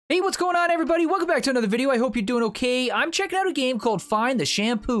Hey, what's going on, everybody? Welcome back to another video. I hope you're doing okay. I'm checking out a game called Find the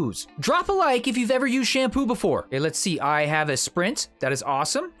Shampoos. Drop a like if you've ever used Shampoo before. Okay, let's see. I have a sprint. That is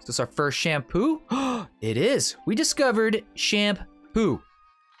awesome. Is this our first shampoo? It is. We discovered Shampoo.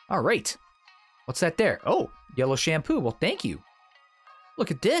 All right. What's that there? Oh, yellow shampoo. Well, thank you.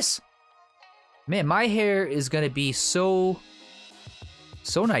 Look at this. Man, my hair is going to be so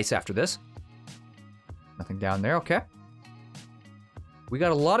nice after this. Nothing down there. Okay. We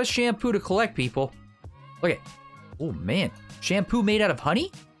got a lot of shampoo to collect, people. Look at, oh man, shampoo made out of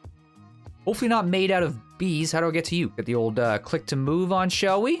honey? Hopefully not made out of bees. How do I get to you? Get the old click to move on,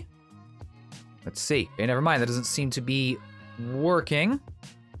 shall we? Let's see. Okay, never mind, that doesn't seem to be working.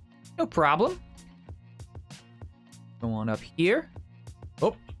 No problem. Go on up here.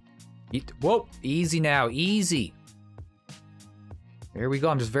 Oh, whoa, easy now, easy. There we go.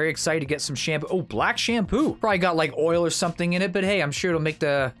 I'm just very excited to get some shampoo. Oh, black shampoo. Probably got like oil or something in it, but hey, I'm sure it'll make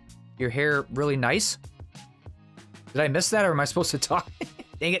your hair really nice. Did I miss that, or am I supposed to talk?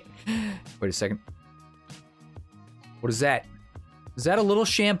 Dang it. Wait a second. What is that? Is that a little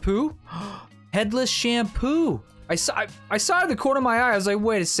shampoo? Headless shampoo. I saw it in the corner of my eye. I was like,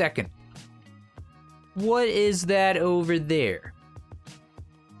 wait a second. What is that over there?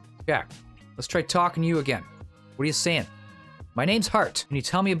 Yeah. Let's try talking to you again. What are you saying? My name's Hart. Can you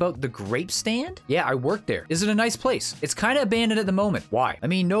tell me about the grape stand? Yeah, I work there. Is it a nice place? It's kind of abandoned at the moment. Why? I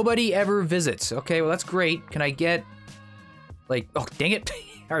mean, nobody ever visits. Okay, well, that's great. Can I get, like, oh, dang it.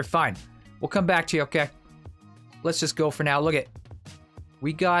 All right, fine. We'll come back to you, okay? Let's just go for now. Look at,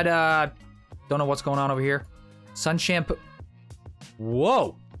 we got, don't know what's going on over here. Sun shampoo.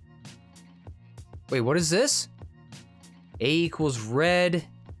 Whoa. Wait, what is this? A equals red.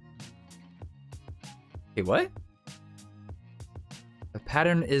 Okay, what? The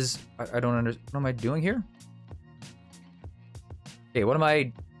pattern is, I don't understand. What am I doing here? Okay, what am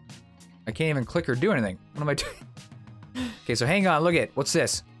I can't even click or do anything. What am I doing? Okay, so hang on, look at, what's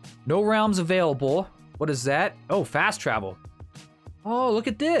this? No realms available. What is that? Oh, fast travel. Oh, look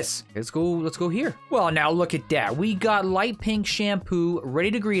at this. Okay, let's go here. Well, now look at that. We got light pink shampoo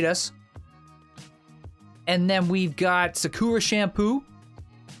ready to greet us. And then we've got Sakura shampoo.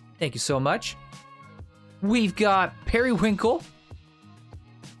 Thank you so much. We've got periwinkle.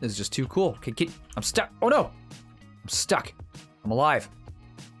 This is just too cool. Okay, I'm stuck. Oh no! I'm stuck. I'm alive.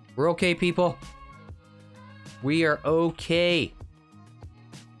 We're okay, people. We are okay.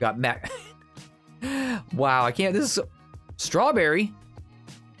 Got Mac. Wow, I can't. This is strawberry.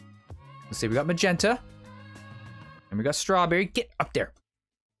 Let's see, we got magenta. And we got strawberry. Get up there.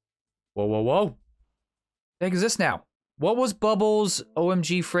 Whoa, whoa, whoa. What the heck is this now? What was Bubbles'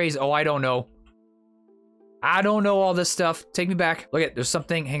 OMG phrase? Oh, I don't know. I don't know all this stuff. Take me back. Look at, there's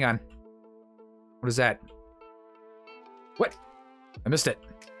something. Hang on. What is that? What? I missed it.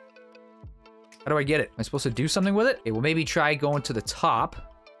 How do I get it? Am I supposed to do something with it? Okay, well, maybe try going to the top.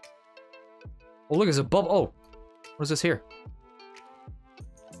 Oh, look, there's a bubble. Oh, what is this here?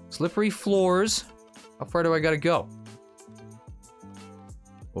 Slippery floors. How far do I gotta go?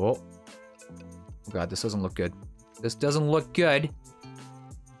 Oh. Oh, God, this doesn't look good. This doesn't look good.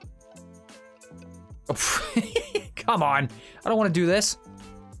 Oh, come on. I don't want to do this.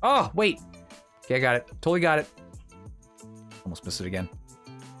 Oh, wait. Okay, I got it. Totally got it. Almost missed it again.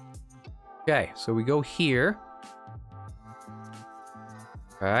 Okay, so we go here.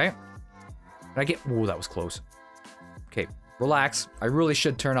 Okay. Can I get... Ooh, that was close. Okay, relax. I really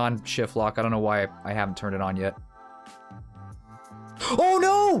should turn on shift lock. I don't know why I haven't turned it on yet. Oh,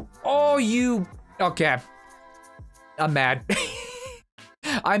 no! Oh, you... Okay. I'm mad.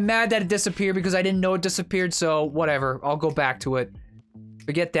 I'm mad that it disappeared because I didn't know it disappeared, so whatever. I'll go back to it.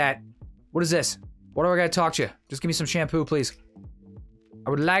 Forget that. What is this? What do I gotta talk to you? Just give me some shampoo, please. I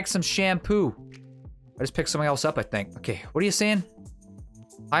would like some shampoo. I just picked something else up, I think. Okay, what are you saying?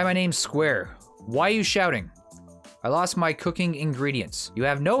 Hi, my name's Square. Why are you shouting? I lost my cooking ingredients. You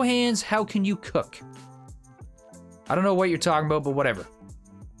have no hands, how can you cook? I don't know what you're talking about, but whatever.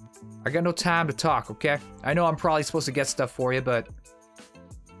 I got no time to talk, okay? I know I'm probably supposed to get stuff for you, but...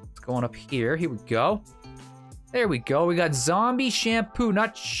 Going up here. Here we go. There we go. We got zombie shampoo.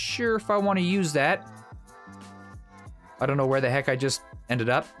 Not sure if I want to use that. I don't know where the heck I just ended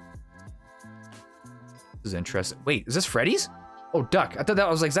up. This is interesting. Wait, is this Freddy's? Oh, duck. I thought that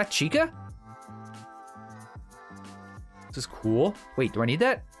was like, is that Chica? This is cool. Wait, do I need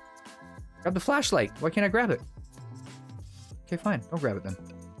that? Grab the flashlight. Why can't I grab it? Okay, fine. Don't grab it then.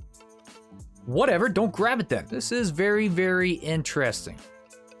 Whatever. Don't grab it then. This is very, very interesting.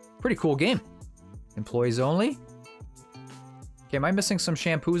 Pretty cool game. Employees only. Okay, am I missing some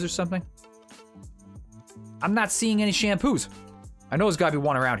shampoos or something? I'm not seeing any shampoos. I know there's gotta be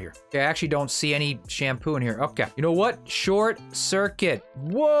one around here. Okay, I actually don't see any shampoo in here. Okay, you know what? Short circuit.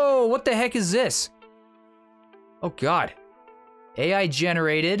 Whoa, what the heck is this? Oh God. AI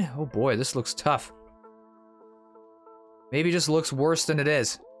generated. Oh boy, this looks tough. Maybe it just looks worse than it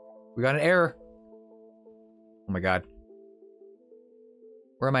is. We got an error. Oh my God.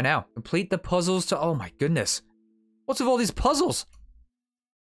 Where am I now? Complete the puzzles to... Oh my goodness. What's with all these puzzles?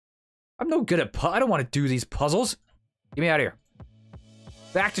 I'm no good at I don't want to do these puzzles. Get me out of here.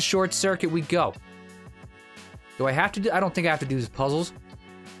 Back to short circuit we go. Do I have to do... I don't think I have to do these puzzles.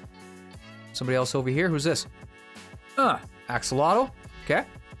 Somebody else over here. Who's this? Axolotl. Okay.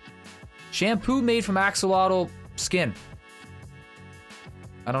 Shampoo made from axolotl skin.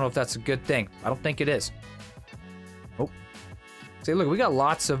 I don't know if that's a good thing. I don't think it is. Oh. See, look, we got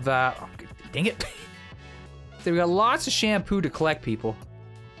lots of, oh, dang it. See, we got lots of shampoo to collect, people.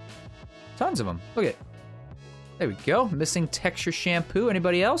 Tons of them. Look at it. There we go. Missing texture shampoo.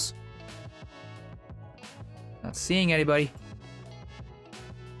 Anybody else? Not seeing anybody.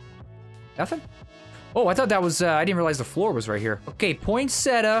 Nothing? Oh, I thought that was, I didn't realize the floor was right here. Okay,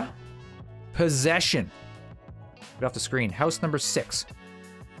 poinsettia possession. Get off the screen. House number 6.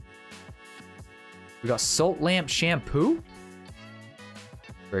 We got salt lamp shampoo.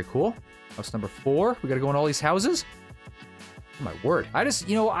 Very cool. House number 4. We gotta go in all these houses. Oh my word. I just,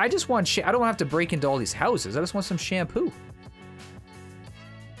 you know, I just want I don't have to break into all these houses. I just want some shampoo.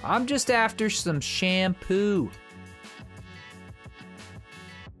 I'm just after some shampoo.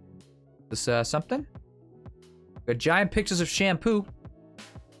 This, something? Got giant pictures of shampoo.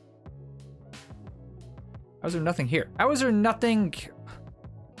 How is there nothing here? How is there nothing?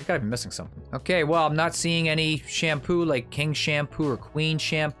 I gotta be missing something. Okay, well, I'm not seeing any shampoo like king shampoo or queen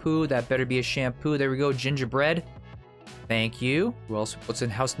shampoo. That better be a shampoo. There we go, gingerbread. Thank you. Who else? What's in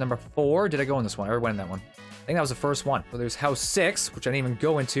house number 4? Did I go in this one? I already went in that one. I think that was the first one. So there's house 6, which I didn't even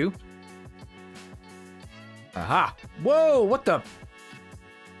go into. Aha. Whoa, what the?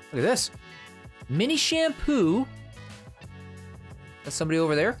 Look at this. Mini shampoo. That's somebody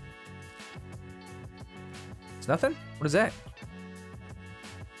over there. It's nothing? What is that?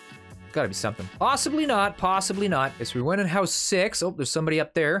 Gotta be something. Possibly not, possibly not. Okay, so we went in house 6. Oh, there's somebody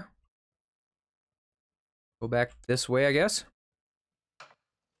up there. Go back this way, I guess.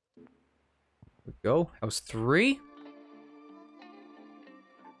 There we go. House 3.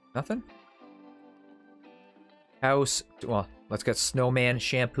 Nothing. House, well, let's get snowman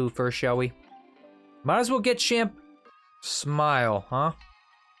shampoo first, shall we? Might as well get smile, huh?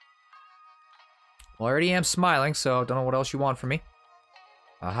 Well, I already am smiling, so don't know what else you want from me.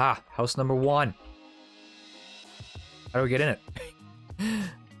 Aha, house number 1. How do we get in it?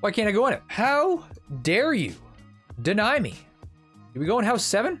 Why can't I go in it? How dare you deny me? Did we go in house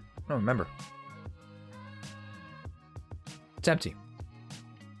 7? I don't remember. It's empty.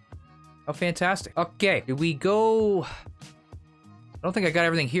 How fantastic. Okay, did we go... I don't think I got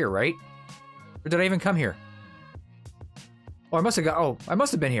everything here, right? Or did I even come here? Oh, I must have got... Oh, I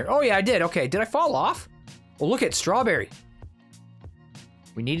must have been here. Oh, yeah, I did. Okay, did I fall off? Oh, look at strawberry.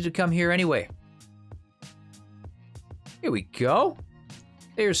 We needed to come here anyway. Here we go.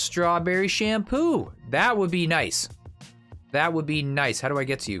 There's strawberry shampoo. That would be nice. That would be nice. How do I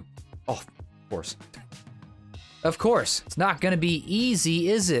get to you? Oh, of course. Of course. It's not gonna be easy,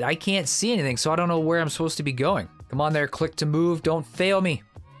 is it? I can't see anything, so I don't know where I'm supposed to be going. Come on there, click to move. Don't fail me.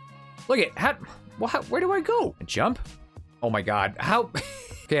 Look at where do I go? Jump? Oh my god. How?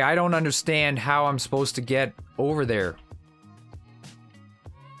 Okay, I don't understand how I'm supposed to get over there.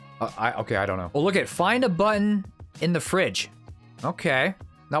 Okay, I don't know. Well, look at find a button in the fridge. Okay.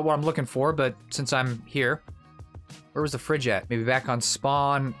 Not what I'm looking for, but since I'm here. Where was the fridge at? Maybe back on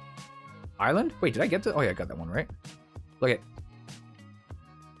Spawn Island? Wait, did I get the... Oh yeah, I got that one, right? Look at...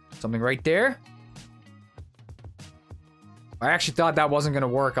 Something right there. I actually thought that wasn't gonna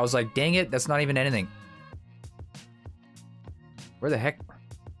work. I was like, dang it, that's not even anything. Where the heck?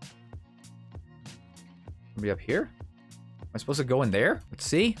 Somebody up here? Am I supposed to go in there? Let's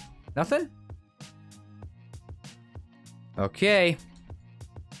see. Nothing? Okay.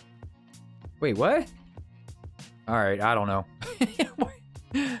 Wait, what? Alright, I don't know.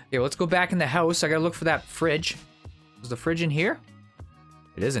 Okay, let's go back in the house. I gotta look for that fridge. Is the fridge in here?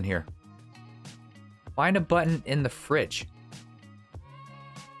 It is in here. Find a button in the fridge.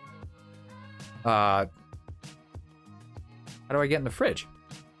 How do I get in the fridge?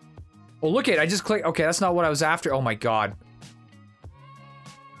 Oh, look it, I just clicked. Okay, that's not what I was after. Oh my god.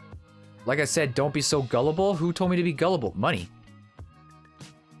 Like I said, don't be so gullible. Who told me to be gullible? Money.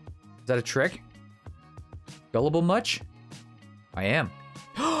 Is that a trick? Gullible much? I am.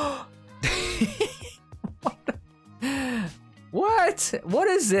 What? What? What? What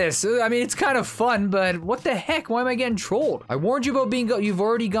is this? I mean, it's kind of fun, but what the heck? Why am I getting trolled? I warned you about being you've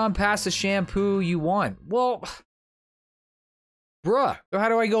already gone past the shampoo you want. Well, bruh. So how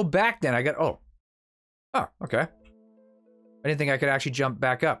do I go back then? Oh, okay. I didn't think I could actually jump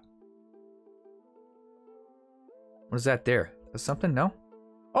back up. What is that there? Is that something? No?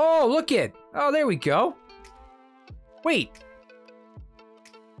 Oh, look it. Oh, there we go. Wait.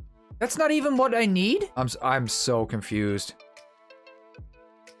 That's not even what I need? I'm so confused.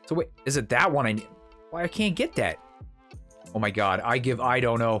 So wait, is it that one I need? Why I can't get that? Oh my god, I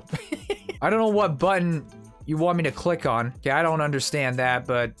don't know. I don't know what button you want me to click on. Okay, I don't understand that,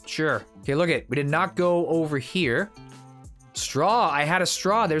 but sure. Okay, look it. We did not go over here. Straw. I had a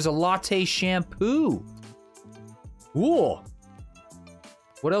straw. There's a latte shampoo. Cool.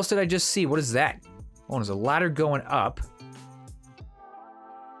 What else did I just see? What is that? Oh, there's a ladder going up.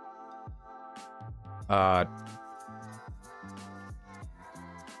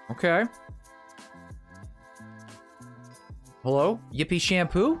 Okay. Hello? Yippee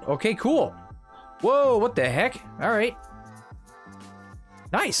shampoo? Okay, cool. Whoa, what the heck? All right.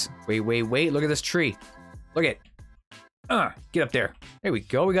 Nice. Wait. Look at this tree. Look at. Get up there. There we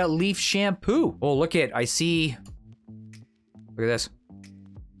go. We got leaf shampoo. Oh, look at. I see. Look at this.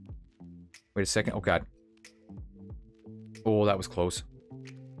 Wait a second. Oh, God. Oh, that was close.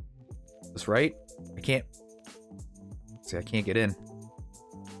 This right? I can't. See, I can't get in.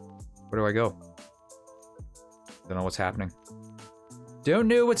 Where do I go? Don't know what's happening. Don't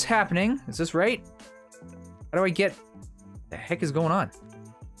know what's happening. Is this right? How do I get... The heck is going on?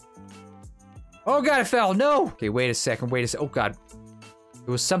 Oh, God, I fell. No! Okay, wait a second. Oh, God.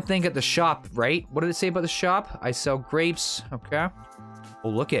 There was something at the shop, right? What did it say about the shop? I sell grapes. Okay. Oh,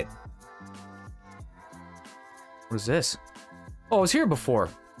 look it. What is this? Oh, I was here before.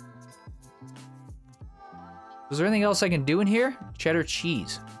 Is there anything else I can do in here? Cheddar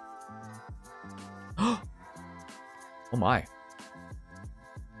cheese. Oh my.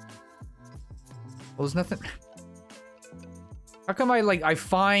 Well, there's nothing. How come I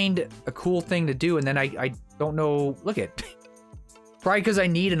find a cool thing to do and then I don't know. Look it. Probably because I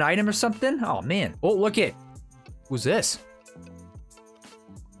need an item or something? Oh man. Oh, look it. Who's this?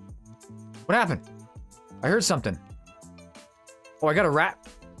 What happened? I heard something. Oh, I got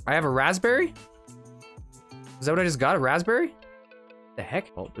I have a raspberry? Is that what I just got? A raspberry? The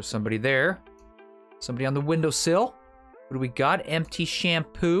heck? Oh, there's somebody there. Somebody on the windowsill. What do we got? Empty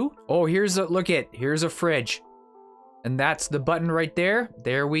shampoo. Oh, here's a fridge. And that's the button right there.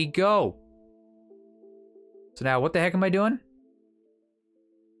 There we go. So now what the heck am I doing?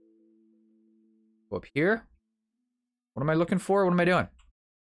 Go up here. What am I looking for? What am I doing?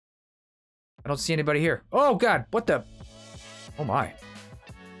 I don't see anybody here. Oh God, what the? Oh my.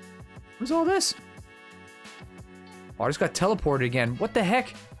 What's all this? Oh, I just got teleported again. What the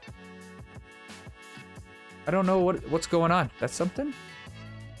heck? I don't know what's going on. That's something?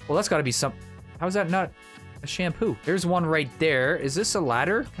 Well, that's gotta be some... How is that not a shampoo? There's one right there. Is this a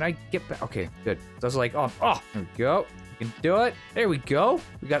ladder? Can I get back? Okay, good. So I was like, oh, there we go. We can do it. There we go.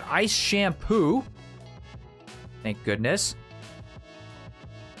 We got ice shampoo. Thank goodness.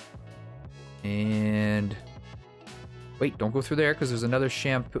 And... Wait, don't go through there because there's another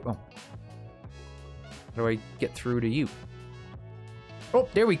shampoo. Oh. How do I get through to you? Oh,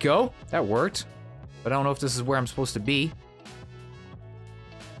 there we go. That worked. But I don't know if this is where I'm supposed to be.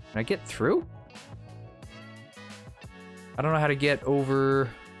 Can I get through? I don't know how to get over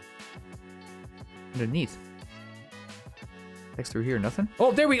underneath. Next through here, nothing?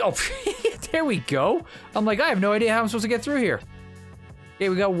 Oh, there we go. There we go. I'm like, I have no idea how I'm supposed to get through here. Okay,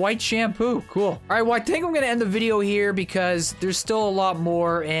 we got white shampoo. Cool. All right, well, I think I'm going to end the video here because there's still a lot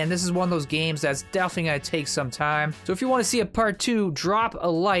more, and this is one of those games that's definitely going to take some time. So if you want to see a part 2, drop a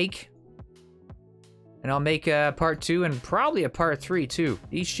like, and I'll make a part 2 and probably a part 3 too.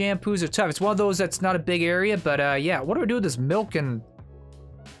 These shampoos are tough. It's one of those that's not a big area, but yeah, what do I do with this milk and...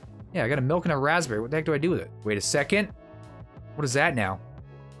 Yeah, I got a milk and a raspberry. What the heck do I do with it? Wait a second. What is that now?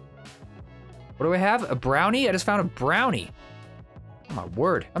 What do I have? A brownie? I just found a brownie. Oh my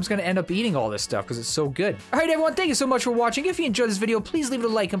word. I'm just gonna end up eating all this stuff because it's so good. All right, everyone, thank you so much for watching. If you enjoyed this video, please leave it a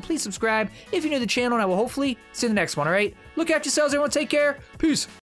like and please subscribe if you're new to the channel, and I will hopefully see you in the next one, all right? Look after yourselves, everyone. Take care. Peace.